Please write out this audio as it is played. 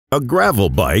A gravel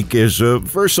bike is a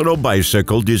versatile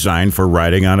bicycle designed for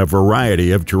riding on a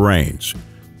variety of terrains,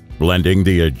 blending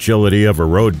the agility of a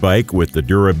road bike with the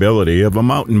durability of a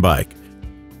mountain bike.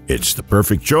 It's the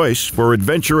perfect choice for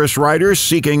adventurous riders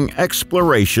seeking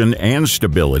exploration and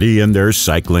stability in their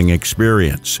cycling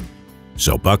experience.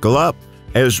 So buckle up,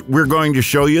 as we're going to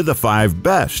show you the 5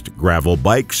 best gravel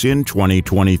bikes in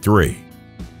 2023.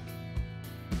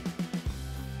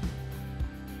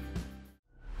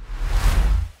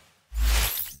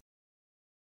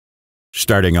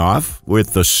 Starting off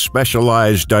with the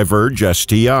specialized Diverge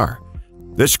STR.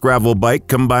 This gravel bike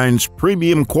combines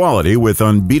premium quality with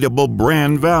unbeatable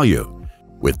brand value.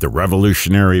 With the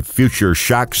revolutionary Future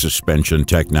shock suspension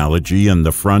technology in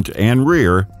the front and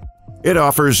rear, it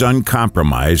offers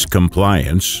uncompromised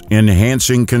compliance,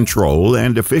 enhancing control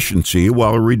and efficiency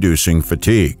while reducing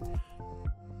fatigue.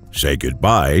 Say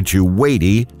goodbye to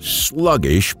weighty,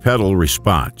 sluggish pedal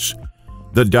response.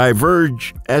 The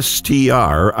Diverge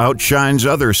STR outshines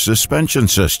other suspension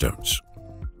systems.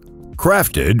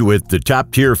 Crafted with the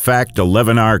top-tier Fact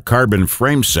 11R carbon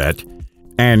frame set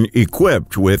and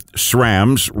equipped with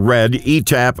SRAM's Red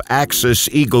ETAP Axis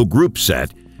Eagle Group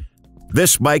Set,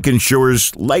 this bike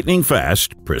ensures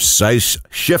lightning-fast, precise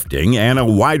shifting and a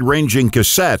wide-ranging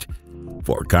cassette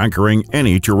for conquering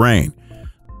any terrain.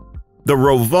 The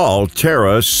Roval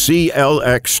Terra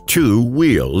CLX2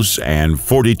 wheels and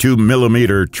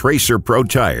 42mm Tracer Pro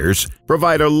tires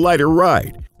provide a lighter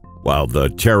ride, while the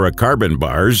Terra Carbon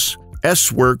bars,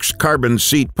 S-Works Carbon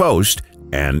Seat Post,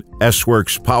 and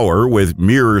S-Works Power with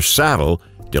Mirror Saddle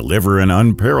deliver an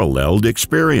unparalleled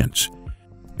experience.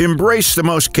 Embrace the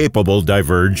most capable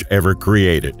Diverge ever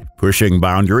created, pushing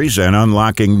boundaries and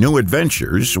unlocking new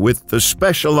adventures with the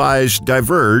specialized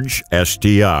Diverge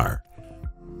STR.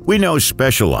 We know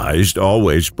specialized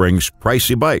always brings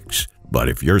pricey bikes, but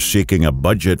if you're seeking a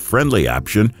budget-friendly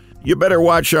option, you better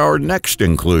watch our next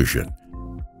inclusion.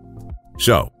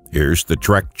 So, here's the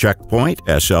Trek Checkpoint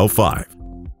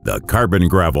SL5. The carbon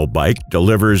gravel bike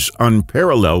delivers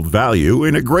unparalleled value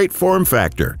in a great form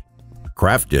factor.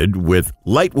 Crafted with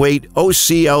lightweight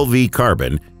OCLV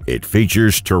carbon, it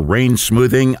features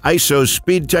terrain-smoothing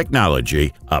ISO-speed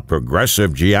technology, a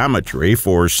progressive geometry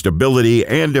for stability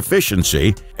and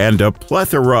efficiency, and a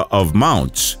plethora of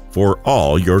mounts for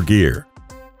all your gear.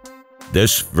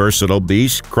 This versatile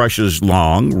beast crushes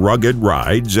long, rugged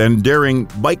rides and daring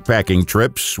bikepacking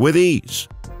trips with ease.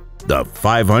 The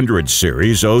 500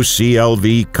 series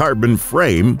OCLV carbon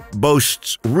frame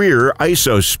boasts rear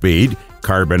ISO speed,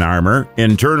 carbon armor,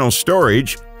 internal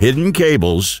storage, hidden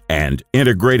cables, and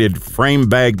integrated frame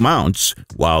bag mounts,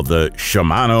 while the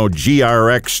Shimano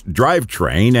GRX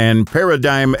drivetrain and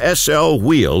Paradigm SL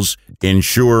wheels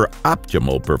ensure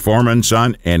optimal performance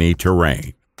on any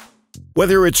terrain.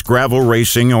 Whether it's gravel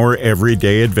racing or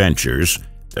everyday adventures,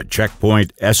 the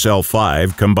Checkpoint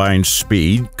SL5 combines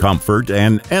speed, comfort,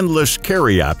 and endless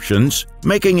carry options,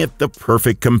 making it the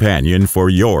perfect companion for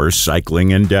your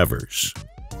cycling endeavors.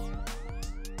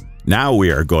 Now we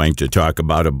are going to talk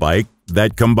about a bike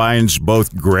that combines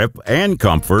both grip and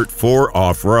comfort for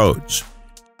off-roads.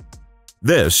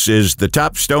 This is the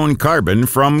Topstone Carbon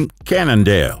from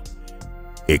Cannondale.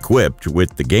 Equipped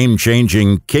with the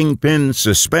game-changing Kingpin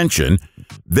suspension,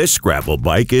 this gravel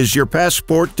bike is your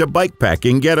passport to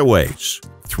bikepacking getaways,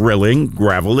 thrilling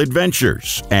gravel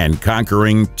adventures, and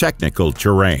conquering technical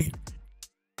terrain.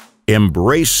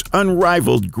 Embrace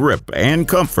unrivaled grip and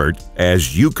comfort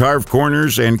as you carve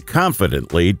corners and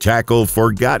confidently tackle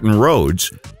forgotten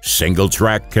roads,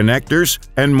 single-track connectors,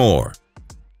 and more.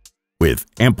 With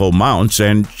ample mounts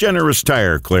and generous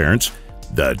tire clearance,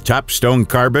 the Topstone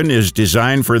Carbon is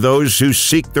designed for those who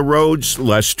seek the roads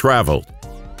less traveled.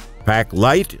 Pack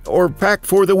light or pack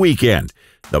for the weekend,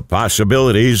 the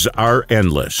possibilities are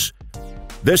endless.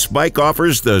 This bike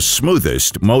offers the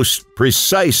smoothest, most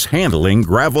precise handling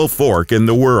gravel fork in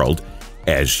the world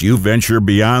as you venture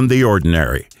beyond the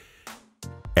ordinary.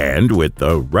 And with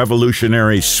the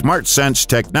revolutionary SmartSense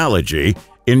technology,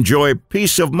 enjoy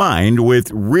peace of mind with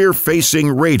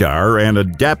rear-facing radar and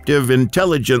adaptive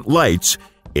intelligent lights,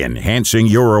 enhancing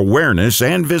your awareness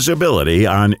and visibility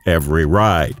on every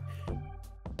ride.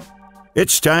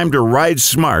 It's time to ride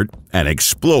smart and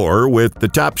explore with the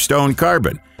Topstone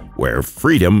Carbon, where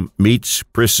freedom meets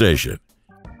precision.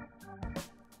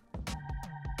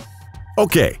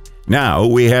 Okay, now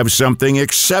we have something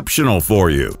exceptional for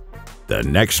you. The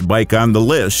next bike on the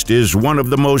list is one of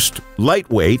the most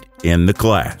lightweight in the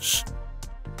class.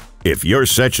 If you're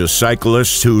such a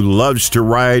cyclist who loves to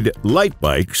ride light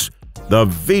bikes, the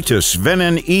VITUS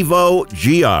Venon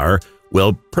EVO-GR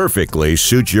will perfectly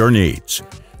suit your needs.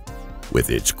 With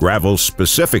its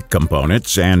gravel-specific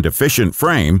components and efficient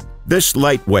frame, this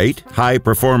lightweight,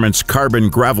 high-performance carbon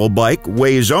gravel bike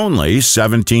weighs only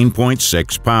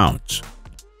 17.6 pounds.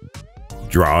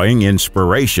 Drawing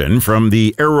inspiration from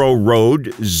the Aero Road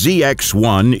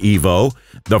ZX1 EVO,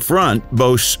 the front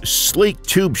boasts sleek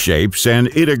tube shapes and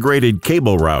integrated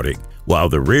cable routing, while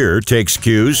the rear takes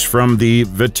cues from the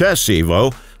VITUS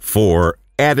EVO for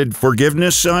added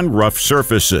forgiveness on rough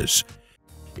surfaces.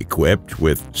 Equipped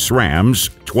with SRAM's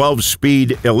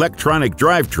 12-speed electronic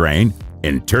drivetrain,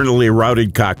 internally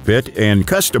routed cockpit, and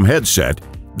custom headset,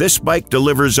 this bike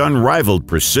delivers unrivaled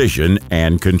precision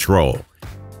and control.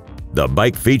 The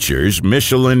bike features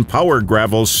Michelin Power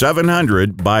Gravel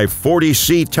 700 by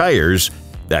 40C tires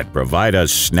that provide a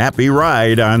snappy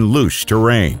ride on loose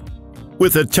terrain.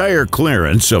 With a tire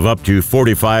clearance of up to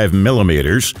 45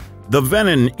 millimeters, the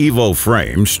Venon EVO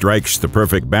frame strikes the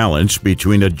perfect balance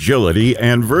between agility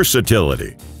and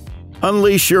versatility.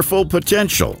 Unleash your full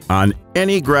potential on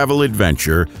any gravel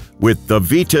adventure with the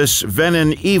VITUS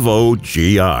Venon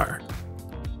EVO-GR.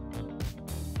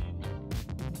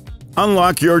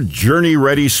 Unlock your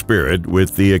journey-ready spirit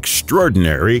with the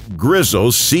extraordinary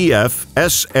Grizl CF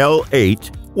SL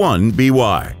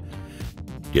 1BY.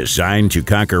 Designed to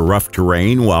conquer rough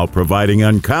terrain while providing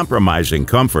uncompromising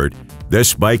comfort,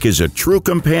 this bike is a true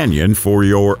companion for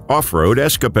your off-road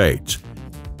escapades.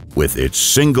 With its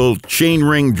single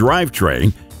chainring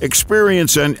drivetrain,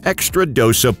 experience an extra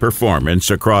dose of performance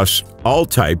across all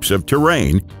types of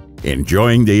terrain,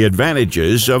 enjoying the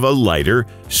advantages of a lighter,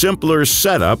 simpler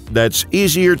setup that's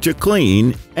easier to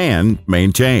clean and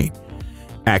maintain.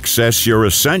 Access your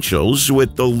essentials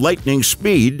with the lightning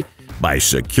speed by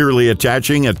securely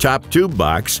attaching a top tube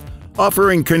box,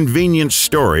 offering convenient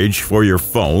storage for your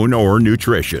phone or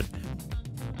nutrition.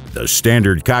 The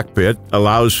standard cockpit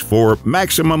allows for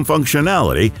maximum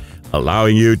functionality,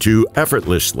 allowing you to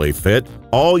effortlessly fit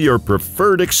all your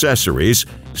preferred accessories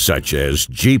such as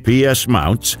GPS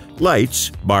mounts, lights,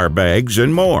 bar bags,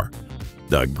 and more.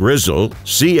 The Grizl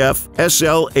CF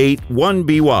SL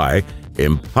 1BY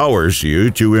empowers you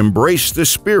to embrace the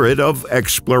spirit of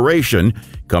exploration,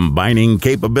 combining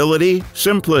capability,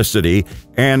 simplicity,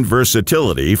 and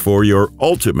versatility for your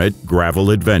ultimate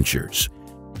gravel adventures.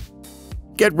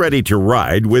 Get ready to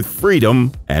ride with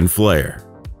freedom and flair.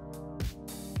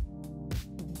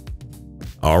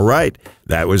 All right,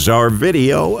 that was our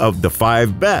video of the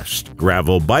 5 best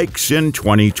gravel bikes in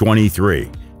 2023.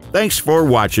 Thanks for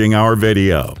watching our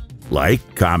video.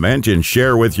 Like, comment, and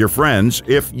share with your friends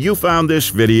if you found this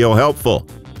video helpful.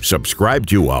 Subscribe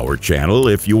to our channel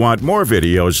if you want more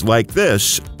videos like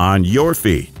this on your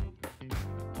feed.